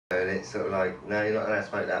And it's sort of like, no, you're not allowed to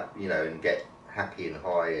smoke that, you know, and get happy and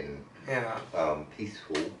high and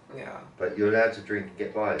peaceful. Yeah. But you're allowed to drink and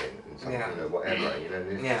get violent and something, Yeah. you know, whatever. You know,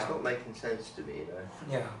 and it's just not making sense to me, you know.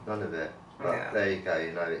 Yeah. None of it. But there you go.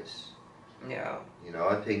 You know, it's. Yeah. You know,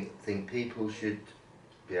 I think people should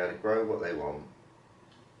be able to grow what they want.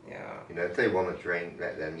 Yeah. You know, if they want to drink,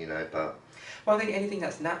 let them. You know, but. Well, I think anything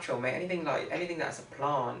that's natural, mate. Anything that's a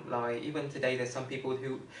plant. Like even today, there's some people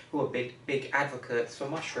who are big advocates for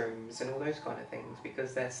mushrooms and all those kind of things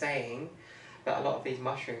because they're saying that a lot of these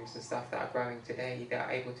mushrooms and stuff that are growing today, they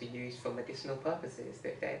are able to use for medicinal purposes.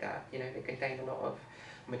 That you know they contain a lot of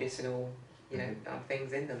medicinal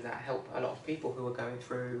things in them that help a lot of people who are going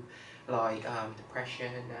through like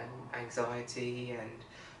depression and anxiety and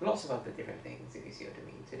lots of other different things, if you see what I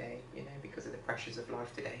mean, today, you know, because of the pressures of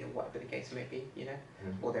life today or whatever the case may be, you know,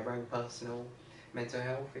 or their own personal mental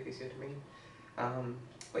health, if you see what I mean.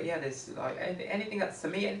 But yeah, there's like anything that's, to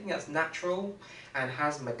me, anything that's natural and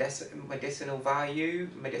has medicinal value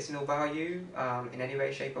in any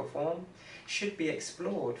way, shape or form should be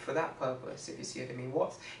explored for that purpose, if you see what I mean.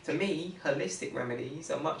 To me, holistic remedies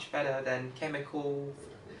are much better than chemical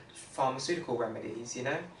pharmaceutical remedies, you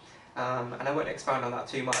know. And I won't expound on that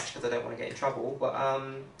too much because I don't want to get in trouble. But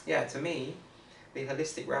yeah, to me, the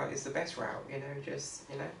holistic route is the best route. You know, just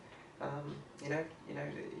the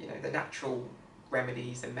natural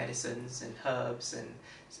remedies and medicines and herbs and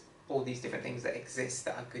all these different things that exist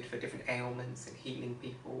that are good for different ailments and healing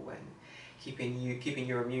people and keeping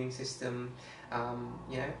your immune system,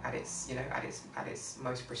 at its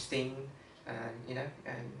most pristine, and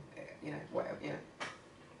whatever.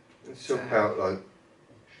 It's all about like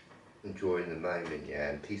enjoying the moment,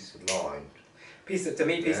 and peace of mind. Peace of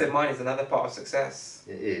mind is another part of success.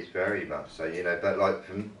 It is very much so, you know. But like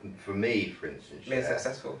for me, for instance, being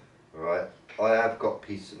successful, right? I have got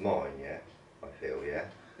peace of mind, I feel, yeah,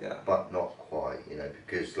 but not quite, you know,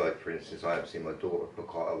 because like for instance, I haven't seen my daughter for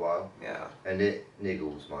quite a while, and it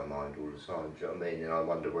niggles my mind all the time. Do you know what I mean? And I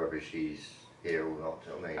wonder whether she's here or not. Do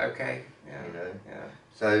you know what I mean? Okay, yeah, you know, yeah.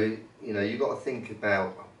 So you know, you got to think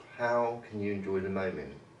about how can you enjoy the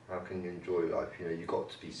moment. How can you enjoy life? You know, you've got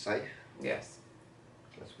to be safe. Yes.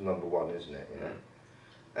 That's number one, isn't it? You know,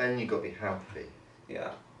 and you've got to be healthy.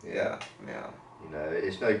 Yeah. Yeah. You know,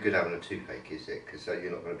 it's no good having a toothache, is it? Because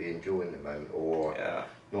you're not going to be enjoying the moment, or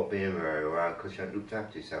not being very well because you haven't looked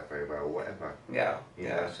after yourself very well, or whatever. Yeah. You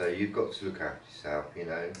know, so you've got to look after yourself. You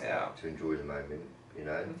know, to enjoy the moment. You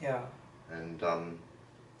know. Yeah. And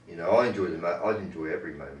you know, I enjoy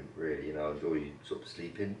every moment really. You know, I enjoy sort of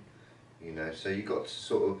sleeping. You know, so you got to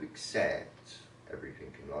sort of accept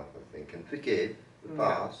everything in life, I think, and forgive the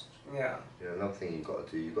past. Yeah. You know, another thing you've got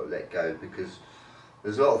to do, you've got to let go, because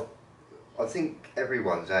there's a lot of, I think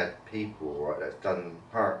everyone's had people, right, that's done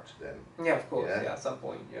hurt to them. Yeah, of course, at some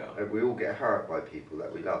point, We all get hurt by people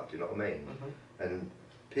that we love, do you know what I mean? And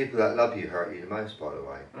people that love you hurt you the most, by the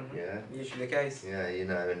way, Usually the case. Yeah, you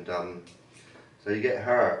know, and so you get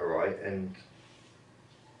hurt, right, and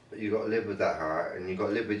you got to live with that hurt, and you got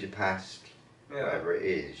to live with your past, whatever it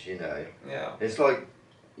is, you know. Yeah. It's like,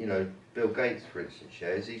 you know, Bill Gates, for instance.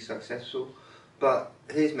 Is he successful? But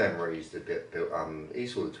his memories, he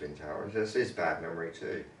saw the Twin Towers. That's his bad memory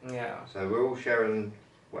too. Yeah. So we're all sharing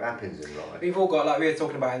what happens in life. We've all got, like we were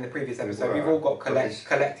talking about in the previous episode, we've all got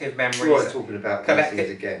collective memories. We're talking about things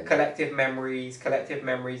again. Collective memories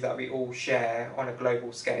that we all share on a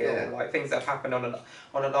global scale, like things that have happened on a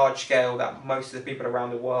large scale that most of the people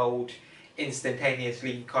around the world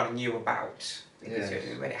instantaneously kind of knew about. Because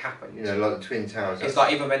when it happened. You know, like the Twin Towers. It's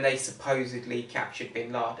like even when they supposedly captured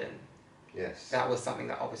Bin Laden. Yes. That was something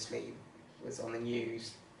that obviously was on the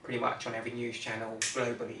news, pretty much on every news channel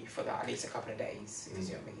globally for that at least a couple of days. If you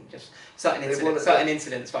see what I mean, just certain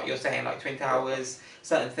incidents, like you're saying, like Twin Towers,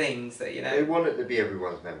 certain things that you know. They want it to be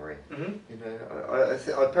everyone's memory. You know,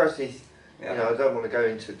 I personally, you know, I don't want to go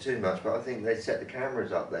into it too much, but I think they set the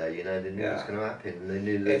cameras up there. You know, they knew what's going to happen, and they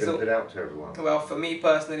knew they were going to put it out to everyone. Well, for me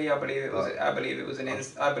personally, I believe it was an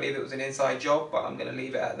inside job, but I'm going to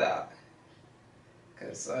leave it at that.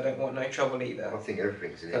 Because I don't want no trouble either. I think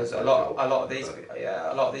everything's an inside job. A lot of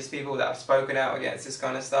these people that have spoken out against this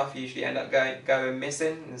kind of stuff usually end up going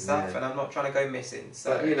missing and stuff, and I'm not trying to go missing.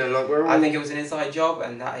 So but, you know, like I think it was an inside job,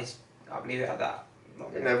 and I believe it at that.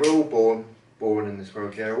 You know, we're all born in this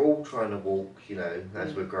world. We're all trying to walk. You know,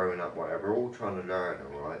 as we're growing up, whatever. We're all trying to learn,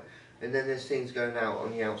 all right. And then there's things going out on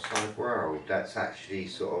the outside world that's actually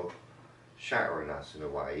sort of shattering us in a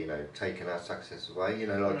way. You know, taking our success away. You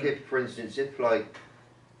know, like if, for instance, like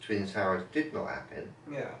Twin Towers did not happen.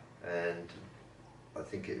 Yeah. And I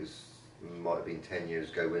think might have been 10 years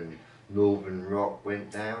ago when Northern Rock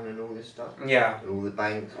went down and all this stuff. Yeah. And all the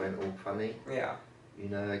banks went all funny. Yeah. You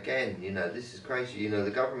know, again, you know, this is crazy. You know,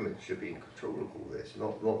 the government should be in control of all this,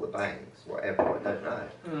 not the banks, whatever, I don't know.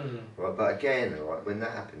 Right, but again, right, when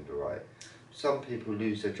that happened, right, some people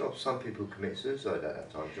lose their jobs, some people commit suicide at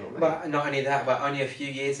that time, do you know what I mean? But not only that, but only a few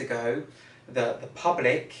years ago, the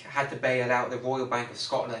public had to bail out the Royal Bank of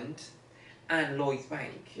Scotland and Lloyds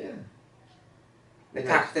Bank. Yeah. The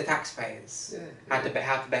taxpayers had to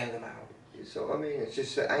bail them out. So I mean, it's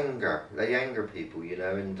just anger. They anger people, you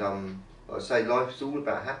know, and like I say, life's all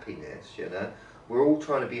about happiness, you know. We're all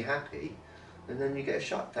trying to be happy, and then you get a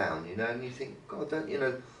shutdown, you know, and you think, God, don't you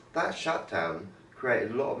know, that shutdown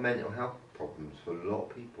created a lot of mental health problems for a lot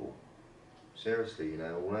of people. Seriously, you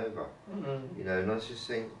know, all over. You know, and I was just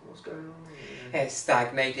thinking, what's going on? You know? It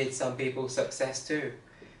stagnated some people's success too,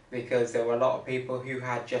 because there were a lot of people who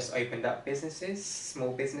had just opened up businesses,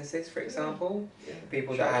 small businesses, for example.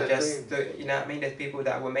 People that had just, you know what I mean? There's people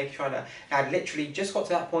that were had literally just got to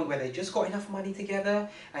that point where they just got enough money together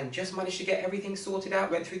and just managed to get everything sorted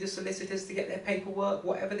out, went through the solicitors to get their paperwork,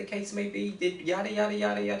 whatever the case may be, did yada yada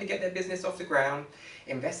yada yada to get their business off the ground,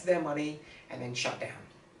 invested their money, and then shut down.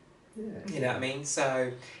 You know what I mean?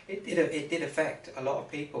 So it did affect a lot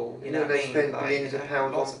of people. You know what I mean? Spent billions of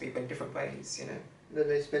pounds lots of people in different ways. You know. Then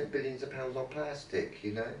they spent billions of pounds on plastic,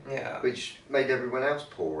 you know, which made everyone else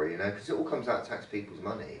poorer, you know, because it all comes out of tax people's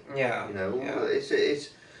money. Yeah. You know, it's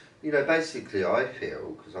you know, basically I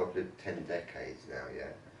feel, because I've lived 10 decades now,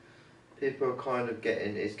 people are kind of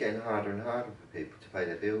it's getting harder and harder for people to pay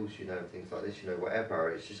their bills, you know, things like this, you know,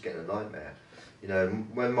 whatever. It's just getting a nightmare. You know,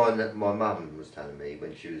 when my mum was telling me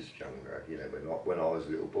when she was younger, you know, when I was a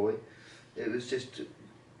little boy, it was just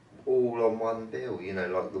all on one bill, you know,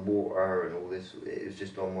 like the water and all this, it was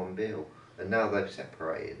just on one bill. And now they've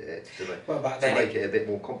separated it to make it a bit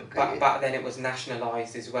more complicated. But then it was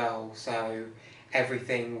nationalised as well, so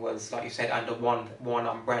everything was, like you said, under one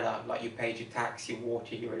umbrella, like you paid your tax, your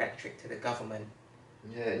water, your electric to the government.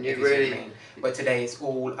 Yeah, and you really... But today it's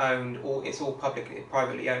all owned, it's all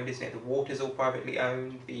privately owned, isn't it? The water's all privately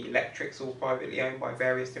owned, the electric's all privately owned by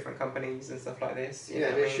various different companies and stuff like this. Yeah,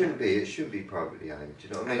 and it shouldn't be privately owned, do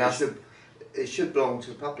you know what I mean? It should belong to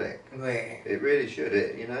the public. Really? It really should,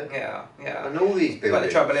 you know? Yeah. And all these buildings... But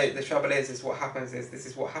the trouble is what happens is, this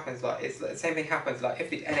is what happens, like, it's the same thing happens, like, if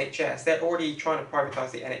the NHS, they're already trying to privatise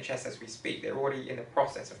the NHS as we speak, they're already in the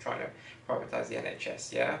process of trying to privatise the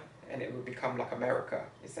NHS, yeah? And it will become like America,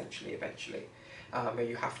 essentially, eventually, where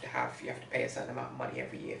you have to pay a certain amount of money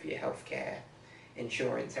every year for your healthcare,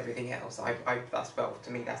 insurance, everything else. To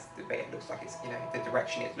me, that's the way it looks like it's, you know, the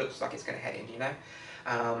direction it looks like it's going to head in, you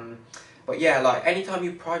know. But yeah, like anytime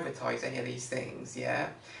you privatise any of these things,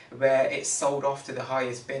 where it's sold off to the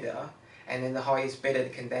highest bidder, and then the highest bidder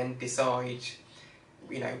can then decide,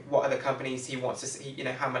 you know, what other companies he wants to see, you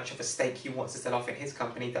know, how much of a stake he wants to sell off in his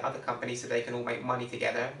company to other companies so they can all make money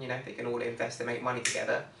together, you know, they can all invest and make money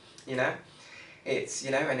together, you know. It's,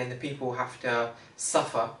 you know, and then the people have to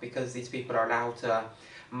suffer because these people are allowed to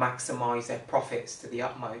maximise their profits to the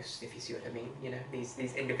utmost, if you see what I mean. You know,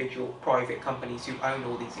 these individual private companies who own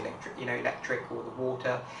all these electric or the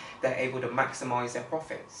water, they're able to maximise their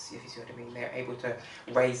profits, if you see what I mean. They're able to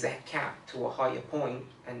raise their cap to a higher point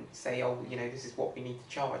and say, oh, you know, this is what we need to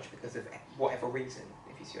charge because of whatever reason,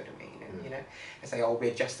 if you see what I mean. And, you know, and say, oh,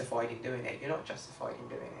 we're justified in doing it. You're not justified in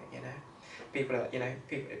doing it, you know. People are, you know,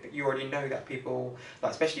 you already know that people,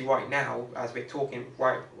 like especially right now, as we're talking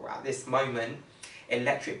right at this moment,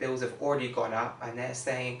 electric bills have already gone up, and they're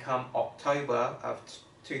saying come October of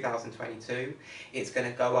 2022, it's going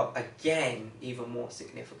to go up again, even more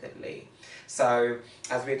significantly. So,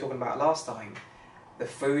 as we were talking about last time, the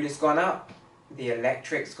food has gone up, the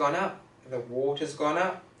electric's gone up, the water's gone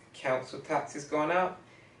up, council tax has gone up,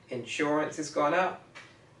 insurance has gone up,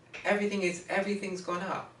 everything's gone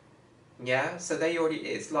up. Yeah, so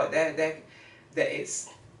it's like it's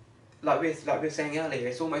like we were saying earlier,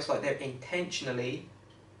 it's almost like they're intentionally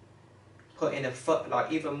putting a foot,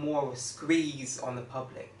 like even more of a squeeze on the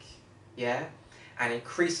public, yeah, and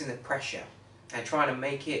increasing the pressure and trying to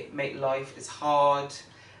make life as hard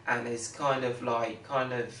and as kind of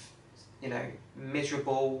you know,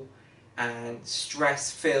 miserable and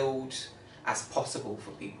stress filled as possible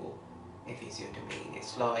for people. If you see what I mean,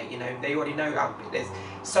 it's like, you know, they already know there's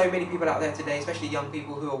so many people out there today, especially young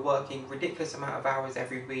people who are working ridiculous amount of hours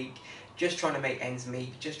every week, just trying to make ends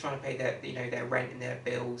meet, just trying to pay their, you know, their rent and their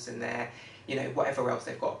bills and their, you know, whatever else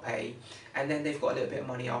they've got to pay, and then they've got a little bit of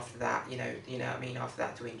money after that, you know what I mean, after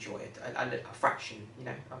that to enjoy it, a fraction, you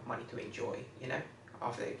know, of money to enjoy, you know,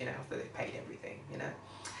 after they've paid everything, you know.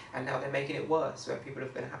 and now they're making it worse, where people are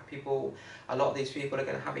going to have a lot of these people are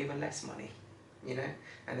going to have even less money, you know,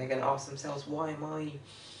 and they're going to ask themselves, why am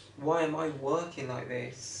I working like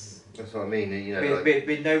this? That's what I mean. You know,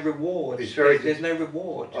 with no reward. There's no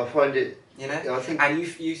reward. I find it. You know, I think, and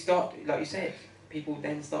you start, like you said, people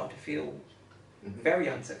then start to feel very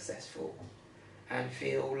unsuccessful, and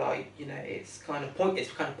feel like, you know, it's kind of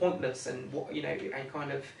pointless, and what, you know, and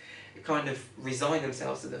kind of resign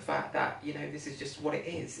themselves to the fact that, you know, this is just what it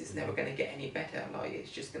is. It's never going to get any better. Like,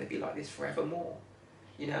 it's just going to be like this forevermore.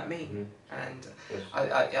 You know what I mean? And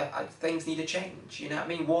I things need to change. You know what I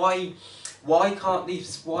mean? Why can't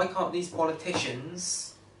these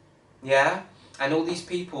politicians, yeah, and all these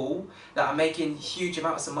people that are making huge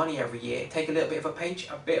amounts of money every year take a bit of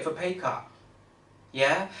a pay cut?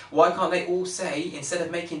 Yeah? Why can't they all say, instead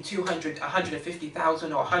of making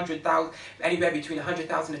 150,000 or 100,000, anywhere between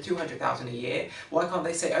 100,000 and 200,000 a year, why can't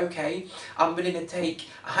they say, okay, I'm willing to take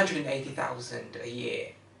 180,000 a year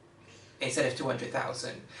instead of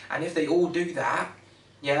 200,000? And if they all do that,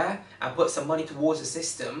 yeah, and put some money towards the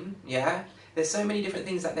system, yeah, there's so many different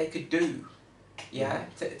things that they could do, yeah,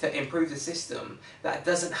 to improve the system, that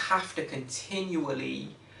doesn't have to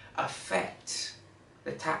continually affect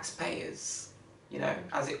the taxpayers. You know,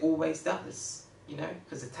 as it always does, you know,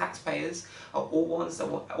 because the taxpayers are always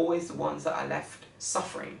the ones that are left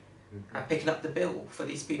suffering and picking up the bill for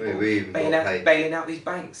these people, bailing out these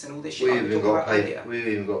banks and all this shit. We've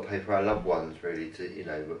even got to pay for our loved ones, really, to, you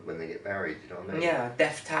know, when they get buried. You know what I mean? Yeah,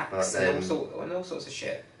 death tax and all sorts of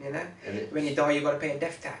shit. You know, when you die, you've got to pay a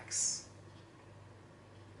death tax.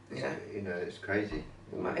 You know, it's crazy.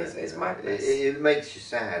 It's madness. It makes you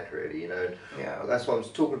sad, really, you know. Yeah. That's why I'm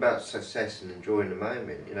talking about success and enjoying the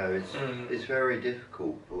moment. You know, it's very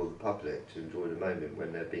difficult for the public to enjoy the moment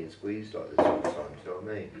when they're being squeezed like this all the time. You know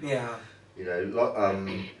what I mean? Yeah. You know,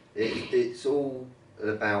 like it's all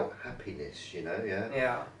about happiness. You know, yeah.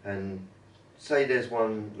 Yeah. And say there's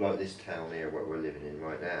one like this town here, what we're living in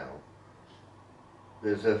right now.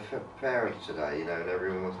 There's a fair today, you know, and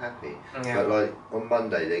everyone was happy. Yeah. But like on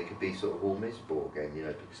Monday, they could be sort of all miserable again, you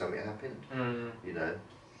know, because something happened. You know,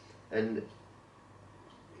 and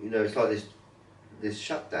you know, it's like this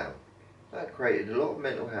shutdown that created a lot of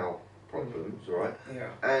mental health problems, right? Yeah.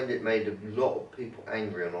 And it made a lot of people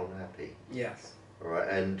angry and unhappy. Yes. All right.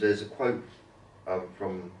 And there's a quote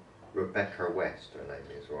from Rebecca West, her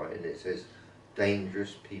name is, right, and it says,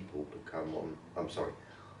 "Dangerous people become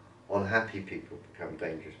unhappy people become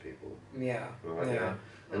dangerous people." Yeah. Right, yeah.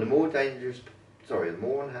 And the more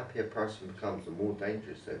unhappy a person becomes, the more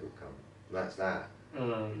dangerous they become. And that's that. You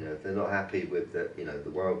know, if they're not happy with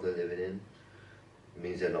the world they're living in, it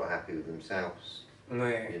means they're not happy with themselves.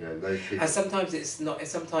 Yeah. You know, those people. And sometimes it's not.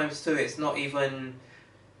 Sometimes too, it's not even.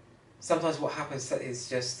 Sometimes what happens is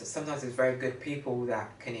just, sometimes there's very good people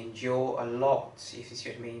that can endure a lot, if you see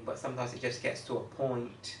what I mean. But sometimes it just gets to a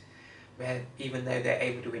point where, even though they're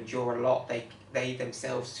able to endure a lot, they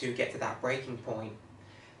themselves too get to that breaking point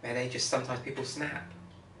where they just, sometimes people snap,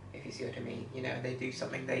 if you see what I mean. You know, they do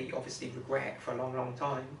something they obviously regret for a long, long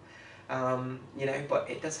time. You know, but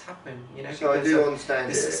it does happen. You know, so I do understand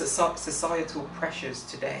the societal pressures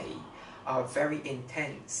today are very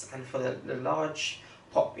intense, and for the large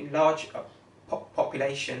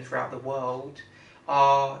population throughout the world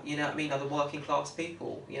are, you know what I mean, are the working class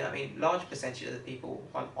people. You know what I mean, large percentage of the people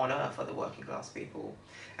on earth are the working class people,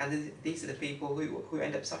 and these are the people who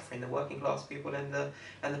end up suffering, the working class people and the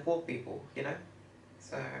poor people. You know,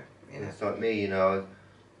 so you know, it's like me. You know,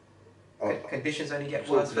 conditions only get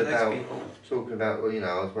worse for those people. Talking about, well, you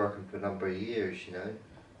know, I was working for a number of years, you know,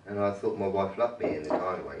 and I thought my wife loved me in the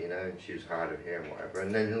kind way, you know, and she was hard of hearing, whatever,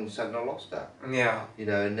 and then all of a sudden I lost that. Yeah. You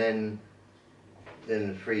know, and then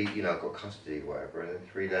I got custody or whatever, and then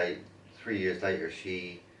 3 years later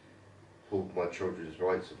she pulled my children's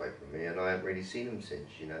rights away from me, and I haven't really seen them since,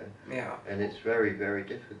 you know. Yeah. And it's very, very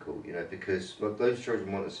difficult, you know, because those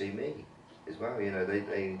children want to see me as well, you know,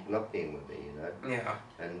 they love being with me, you know. Yeah.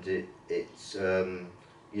 And it's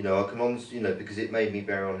you know, I can honestly, you know, because it made me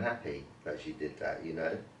very unhappy that she did that, you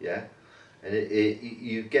know, yeah. And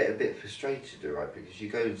you get a bit frustrated, right, because you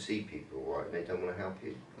go and see people, right, and they don't want to help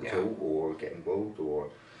you at all, or get involved, or,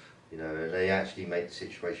 you know, and they actually make the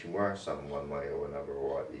situation worse in one way or another,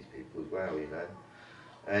 right, these people as well, you know.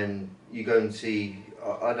 And you go and see,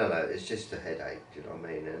 I don't know, it's just a headache, do you know what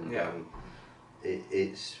I mean? And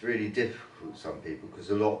it's really difficult for some people, because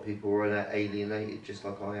a lot of people are alienated just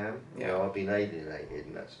like I am. You know, I've been alienated,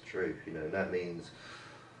 and that's the truth, you know, and that means,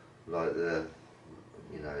 like,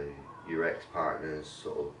 you know, your ex-partner's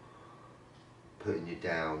sort of putting you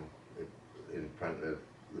down in front of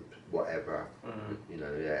whatever, you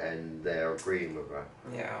know, yeah, and they're agreeing with her,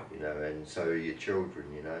 Yeah. you know, and so are your children,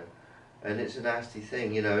 you know, and it's a nasty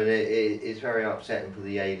thing, you know, and it's very upsetting for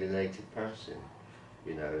the alienated person,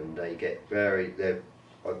 you know, and they get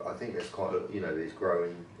I think there's quite a, you know, it's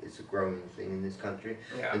a growing thing in this country.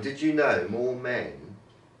 Yeah. And did you know more men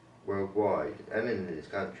worldwide and in this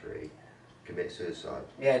country commit suicide?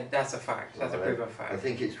 Yeah, that's a fact. That's a proven I fact.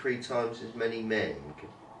 think it's 3 times as many men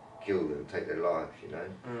kill them, take their life, you know.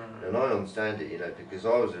 And I understand it, you know, because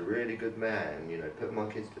I was a really good man, you know, putting my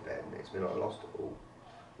kids to bed. Next minute I lost it all,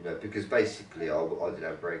 you know, because basically I didn't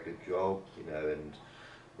have a very good job, you know, and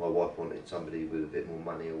my wife wanted somebody with a bit more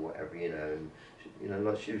money or whatever, you know, and you know,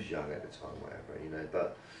 like she was young at the time, whatever, you know,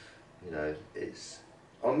 but you know,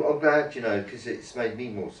 I'm glad, you know, because it's made me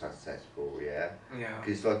more successful, yeah. Yeah.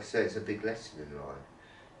 Because like I say, it's a big lesson in life.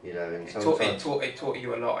 You know, and it taught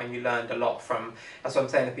you a lot, and you learned a lot from. That's what I'm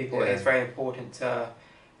saying to people. Yeah. It's very important to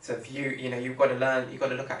view. You know, you've got to learn. You've got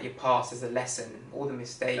to look at your past as a lesson. All the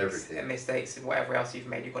mistakes and whatever else you've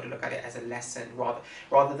made, you've got to look at it as a lesson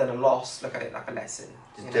rather than a loss. Look at it like a lesson.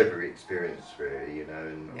 Just every experience, really. You know,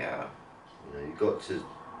 and yeah. You know, you've got to.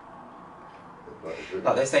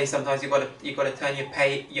 Like they say, sometimes you've got to turn your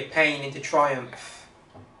pain into triumph,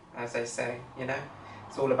 as they say. You know,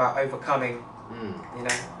 it's all about overcoming. You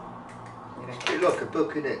know. It's like a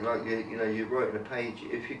book, isn't it? Like you know, you're writing a page.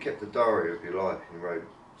 If you kept a diary of your life and wrote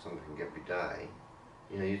something every day,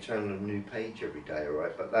 you know, you turn on a new page every day, all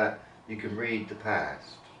right? But that you can read the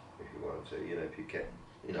past if you want to. You know, if you kept,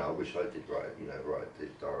 you know, I wish I did write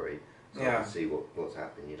this diary so I can see what's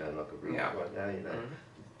happening. You know, and I could read it right now. You know,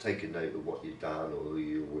 take a note of what you've done or who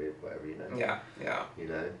you're with, whatever. You know. Yeah. Yeah. You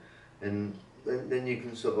know, and then you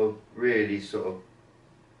can sort of really sort of.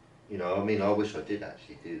 You know, I mean, I wish I did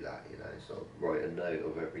actually do that, you know, sort of write a note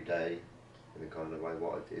of every day in a kind of way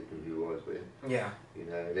what I did and who I was with. Yeah. You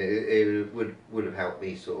know, and it would have helped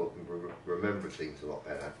me sort of remember things a lot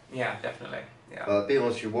better. Yeah, definitely. Yeah. But being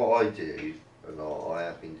honest with you, what I do, and I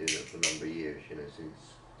have been doing it for a number of years, you know,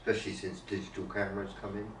 especially since digital cameras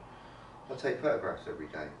come in, I take photographs every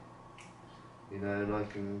day. You know, and I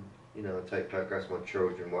can, you know, I take photographs of my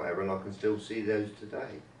children, whatever, and I can still see those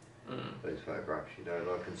today. Those photographs, you know, and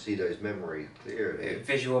I can see those memories clearly.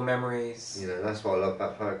 Visual memories. You know, that's what I love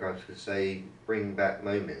about photographs, because they bring back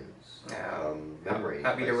moments, memories.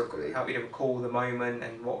 Help you to recall the moment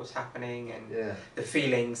and what was happening and the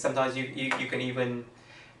feelings. Sometimes you can even,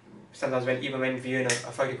 when viewing a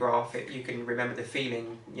photograph, you can remember the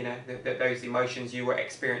feeling. You know, those emotions you were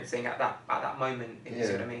experiencing at that moment. If you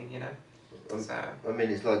see what I mean, you know. I mean,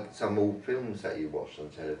 it's like some old films that you watch on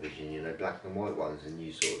television, you know, black and white ones, and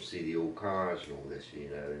you sort of see the old cars and all this, you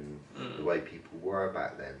know, and the way people were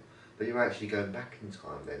back then. But you're actually going back in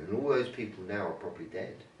time then, and all those people now are probably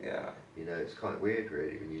dead. Yeah. You know, it's kind of weird,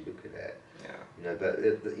 really, when you look at it. Yeah. You know,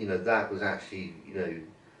 but you know, that was actually, you know,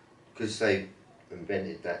 because they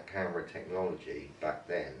invented that camera technology back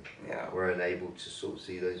then. Yeah. We're unable to sort of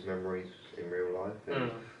see those memories in real life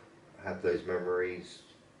and have those memories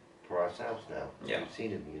for ourselves now. Yeah. We've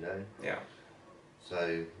seen them, you know. Yeah.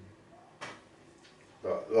 So,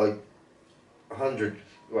 but like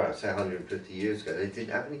 150 years ago, they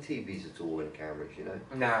didn't have any TVs at all and cameras, you know.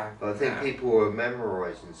 No. But I think people are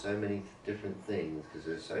memorising so many different things because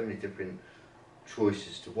there's so many different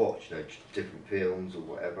choices to watch, you know, different films or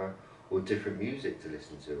whatever, or different music to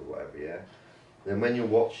listen to or whatever. Yeah. Then when you're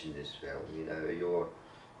watching this film, you know,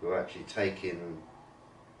 you're actually taking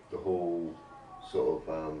the whole sort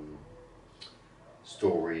of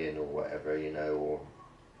story in or whatever, you know, or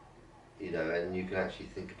you know, and you can actually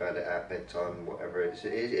think about it at bedtime, whatever.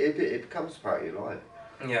 It becomes part of your life.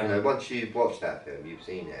 Yeah. You know, once you've watched that film, you've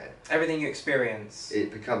seen it. Everything you experience.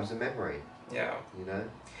 It becomes a memory. Yeah. You know.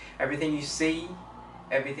 Everything you see,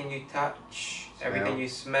 everything you touch, everything you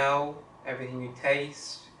smell, everything you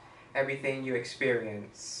taste, everything you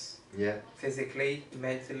experience. Yeah. Physically,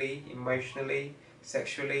 mentally, emotionally,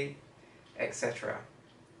 sexually, etc.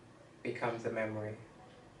 becomes a memory.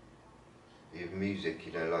 Even music,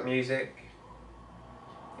 you know, like music.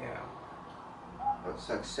 Yeah. Like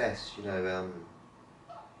success, you know.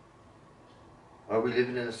 Are we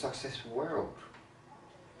living in a successful world?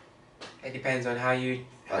 It depends on how you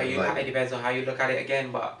it depends on how you look at it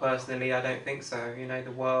again. But personally, I don't think so. You know,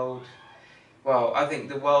 the world. Well, I think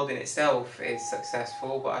the world in itself is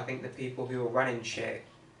successful, but I think the people who are running shit,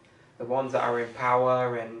 the ones that are in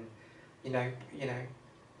power, and you know,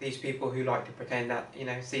 these people who like to pretend that, you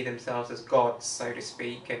know, see themselves as gods, so to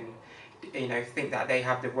speak, and, you know, think that they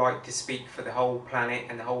have the right to speak for the whole planet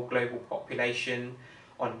and the whole global population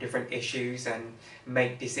on different issues and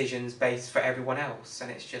make decisions based for everyone else.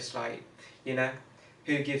 And it's just like, you know,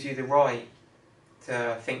 Who gives you the right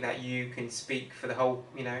to think that you can speak for the whole,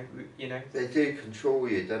 you know? They do control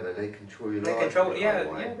you, don't they? They control your They life. control, in a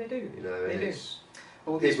yeah, way, yeah, they do. You know, They and do. it's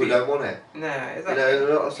All these people don't want it. No, exactly. You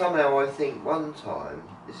know, somehow I think one time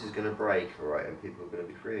this is going to break, alright, and people are going to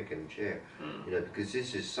be free again and cheer. You know, because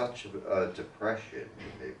this is such a depression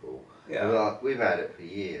for people. Yeah. And, like, we've had it for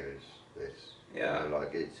years. This. Yeah. You know,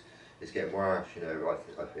 like it's getting worse. You know,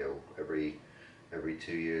 I feel every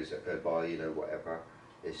 2 years that go by, you know, whatever,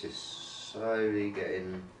 it's just slowly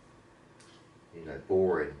getting, you know,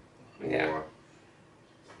 boring. Yeah. Or,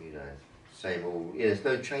 you know, same old. You know, there's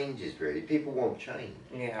no changes really. People want change.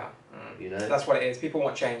 Yeah. You know. That's what it is. People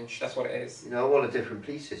want change. That's what it is. You know, I want a different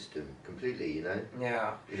police system completely. You know.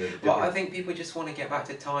 Yeah. You know, But I think people just want to get back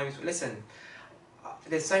to times. Listen,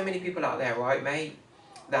 there's so many people out there, right, mate,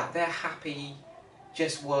 that they're happy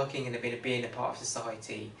just working and being a part of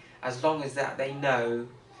society, as long as that they know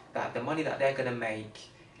that the money that they're going to make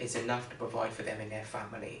is enough to provide for them and their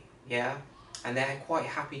family, yeah? And they're quite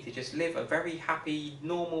happy to just live a very happy,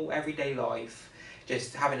 normal, everyday life,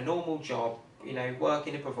 just having a normal job, you know,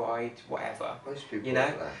 working to provide, whatever. Most people you know?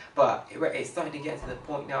 like that. But it's starting to get to the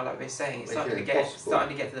point now, like we're saying, it's starting to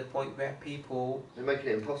get to the point where people... They're making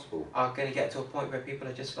it impossible. ...are going to get to a point where people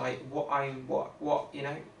are just like, what you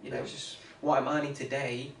know, Just, what I'm earning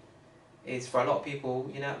today is, for a lot of people,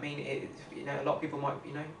 you know what I mean, you know, a lot of people might,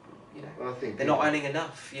 you know, well, I think they're not earning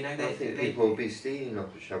enough, you know. I think people will be stealing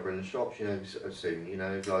off each other in the shops, you know, soon, you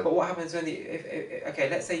know, like... But what happens when okay,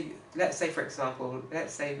 let's say for example,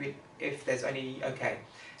 if there's only, okay,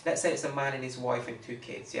 let's say it's a man and his wife and 2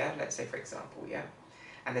 kids, yeah, let's say for example, yeah,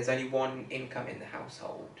 and there's only one income in the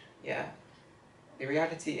household, yeah. The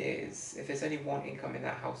reality is, if there's only one income in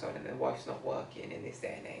that household and the wife's not working in this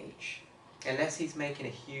day and age, unless he's making a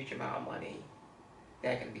huge amount of money,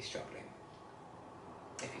 they're going to be struggling.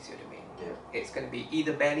 If you see what I mean. Yeah. It's going to be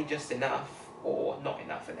either barely just enough or not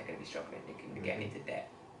enough, and they're going to be struggling. They can be getting into debt,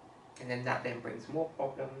 and then that then brings more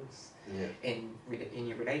problems in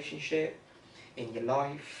your relationship, in your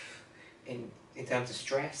life, in terms of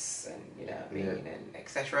stress, and you know what I mean, and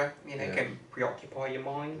etc. You know, can preoccupy your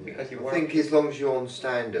mind because you're working. I think as long as you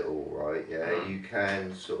understand it all, right? Yeah, you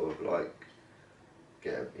can sort of like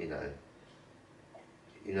get, you know.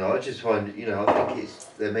 You know, I just find, you know, I think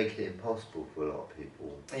they're making it impossible for a lot of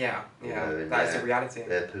people. Yeah, you know, that's the reality.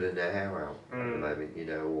 They're pulling their hair out at the moment, you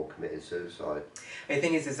know, or committing suicide. The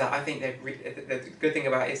thing is that I think the good thing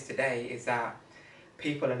about it is today is that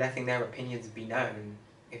people are letting their opinions be known,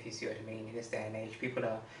 if you see what I mean, in this day and age. People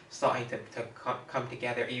are starting to come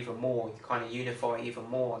together even more, to kind of unify even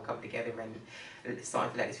more and come together and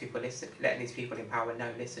starting to let these people listen, letting these people in power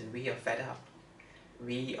know, listen, we are fed up.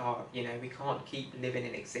 We are, you know, we can't keep living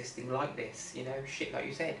and existing like this, you know, shit, like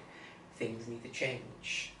you said, things need to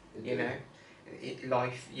change, you know,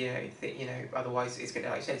 life, you know, otherwise it's going to,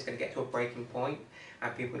 like you said, it's going to get to a breaking point,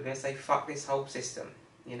 and people are going to say, fuck this whole system,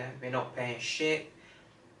 you know, we're not paying shit,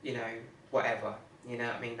 you know, whatever, you know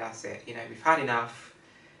what I mean, that's it, you know, we've had enough,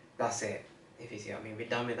 that's it, if you see what I mean, we're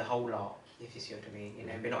done with the whole lot, if you see what I mean, you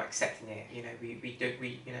know, we're not accepting it, you know, we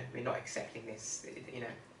you know, we're not accepting this, you know.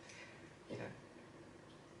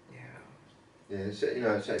 Yeah, so, you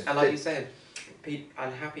know, and like you said,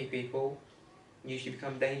 unhappy people usually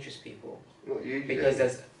become dangerous people. Because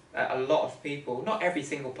there's a lot of people, not every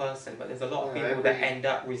single person, but there's a lot of people that end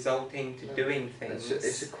up resulting to doing things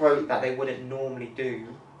it's a quote that they wouldn't normally do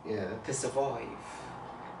to survive,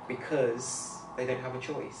 because they don't have a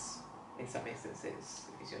choice in some instances.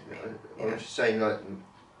 If you see what I mean. I'm just saying, like,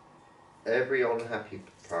 every unhappy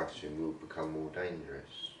person will become more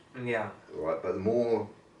dangerous. Yeah. Right, but the more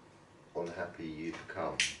unhappy you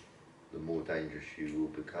become, the more dangerous you will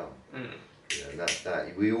become. You know, and that's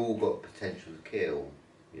that. We all got potential to kill.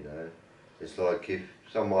 You know, it's like if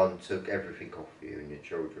someone took everything off you and your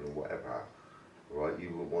children or whatever, right? You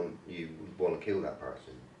would want to kill that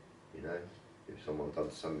person. You know, if someone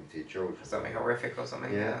done something to your children, something horrific or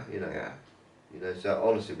something. Yeah, you know. Yeah. You know, so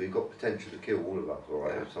honestly, we've got potential to kill all of us, all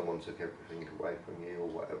right? If someone took everything away from you or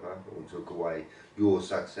whatever, or took away your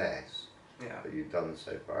success. That you've done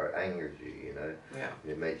so far, it angers you, you know.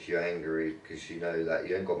 And it makes you angry because you know that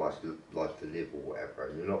you ain't got much life to live or whatever,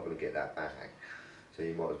 and you're not going to get that back. So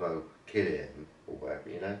you might as well kill him or whatever,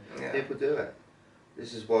 you know. People do it.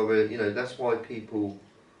 This is why we're, you know, that's why people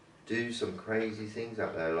do some crazy things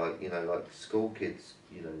out there, like, you know, like school kids,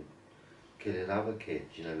 you know, killing other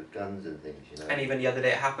kids, you know, with guns and things, you know. And even the other day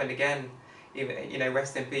it happened again. Even, you know,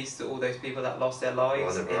 rest in peace to all those people that lost their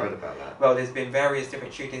lives. I never heard about that. Well, there's been various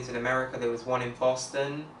different shootings in America. There was one in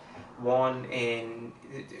Boston, one in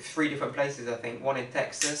 3 different places, I think. One in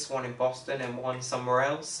Texas, one in Boston, and one somewhere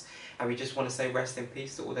else. and we just want to say rest in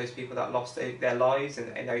peace to all those people that lost their lives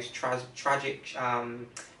in those tragic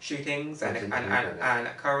shootings and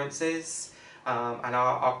occurrences. And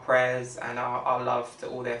our prayers and our love to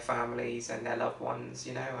all their families and their loved ones,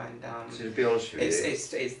 you know, and so to be honest with you,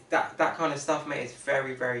 it's that kind of stuff, mate, is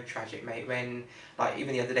very, very tragic, mate. When, like,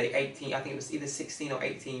 even the other day, 18, I think it was either 16 or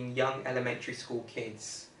 18 young elementary school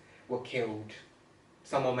kids were killed.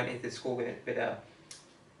 Someone went into the school with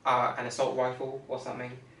an assault rifle or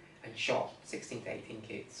something and shot 16 to 18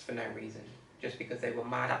 kids for no reason, just because they were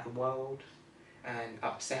mad at the world and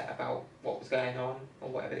upset about what was going on, or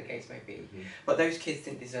whatever the case may be. Mm-hmm. But those kids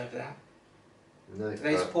didn't deserve that. No,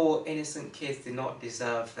 those poor innocent kids did not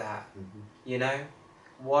deserve that. Mm-hmm. You know,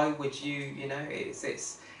 why would you? You know, it's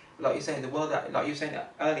like you're saying, the world that, like you were saying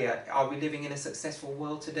earlier, are we living in a successful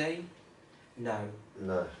world today? No.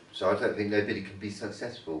 No. So I don't think nobody can be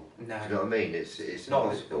successful. No. Do you know what I mean? It's not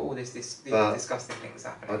impossible. All these disgusting things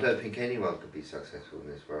happening. I don't think anyone could be successful in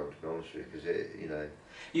this world, to be honest with you, because you know.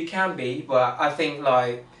 You can be, but I think,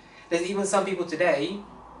 like, there's even some people today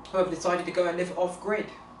who have decided to go and live off grid,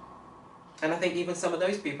 and I think even some of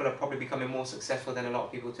those people are probably becoming more successful than a lot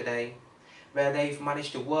of people today, where they've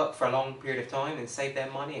managed to work for a long period of time and save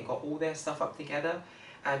their money and got all their stuff up together,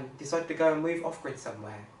 and decided to go and move off grid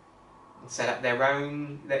somewhere. Set up their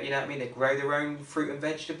own, you know what I mean, they grow their own fruit and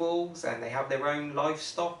vegetables, and they have their own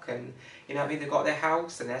livestock, and you know what I mean, they've got their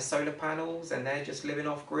house and their solar panels, and they're just living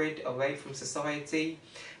off grid, away from society,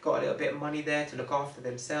 got a little bit of money there to look after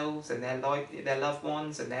themselves and their loved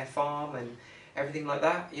ones and their farm and everything like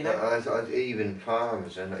that, you know. Even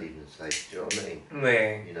farms, they're not even safe, do you know what I mean?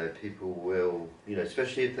 Yeah. You know, people will, you know,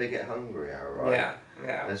 especially if they get hungry, right? Yeah,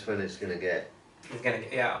 yeah. That's when it's going to get...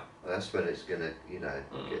 That's when it's gonna, you know,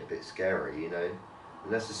 get a bit scary, you know.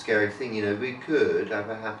 And that's the scary thing, you know. We could have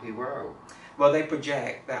a happy world. Well, they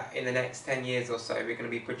project that in the next 10 years or so, we're going to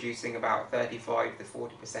be producing about 35 to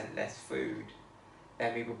 40% less food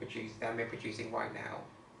than we're producing right now,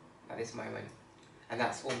 at this moment, and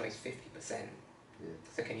that's almost 50%. Yeah.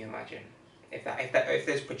 So can you imagine if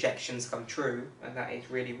those projections come true, and that is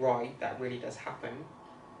really right, that really does happen,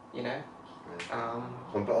 you know? Yeah.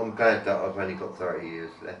 I'm glad that I've only got 30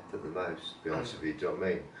 years left at the most, to be honest with you, do you know what I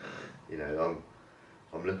mean? You know,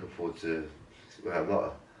 I'm looking forward to, well, I'm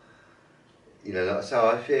not, you know, that's how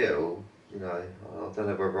I feel, you know. I don't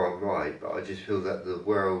know whether I'm right, but I just feel that the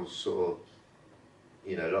world's sort of,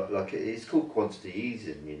 you know, like it's called quantity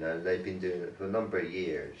easing, you know, they've been doing it for a number of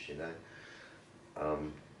years, you know.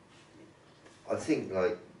 I think,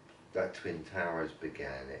 like, that Twin Towers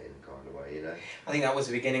began it in kind of way, you know. I think that was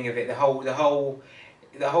the beginning of it. The whole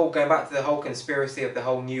going back to the whole conspiracy of the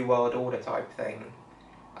whole New World Order type thing.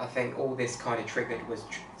 I think all this kind of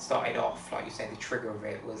started off, like you said, the trigger of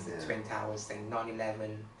it was the Twin Towers thing,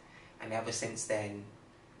 9/11, and ever since then,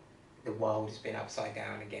 the world has been upside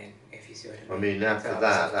down again. If you see what I mean. I mean, after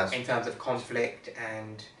that, in terms of conflict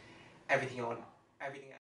and everything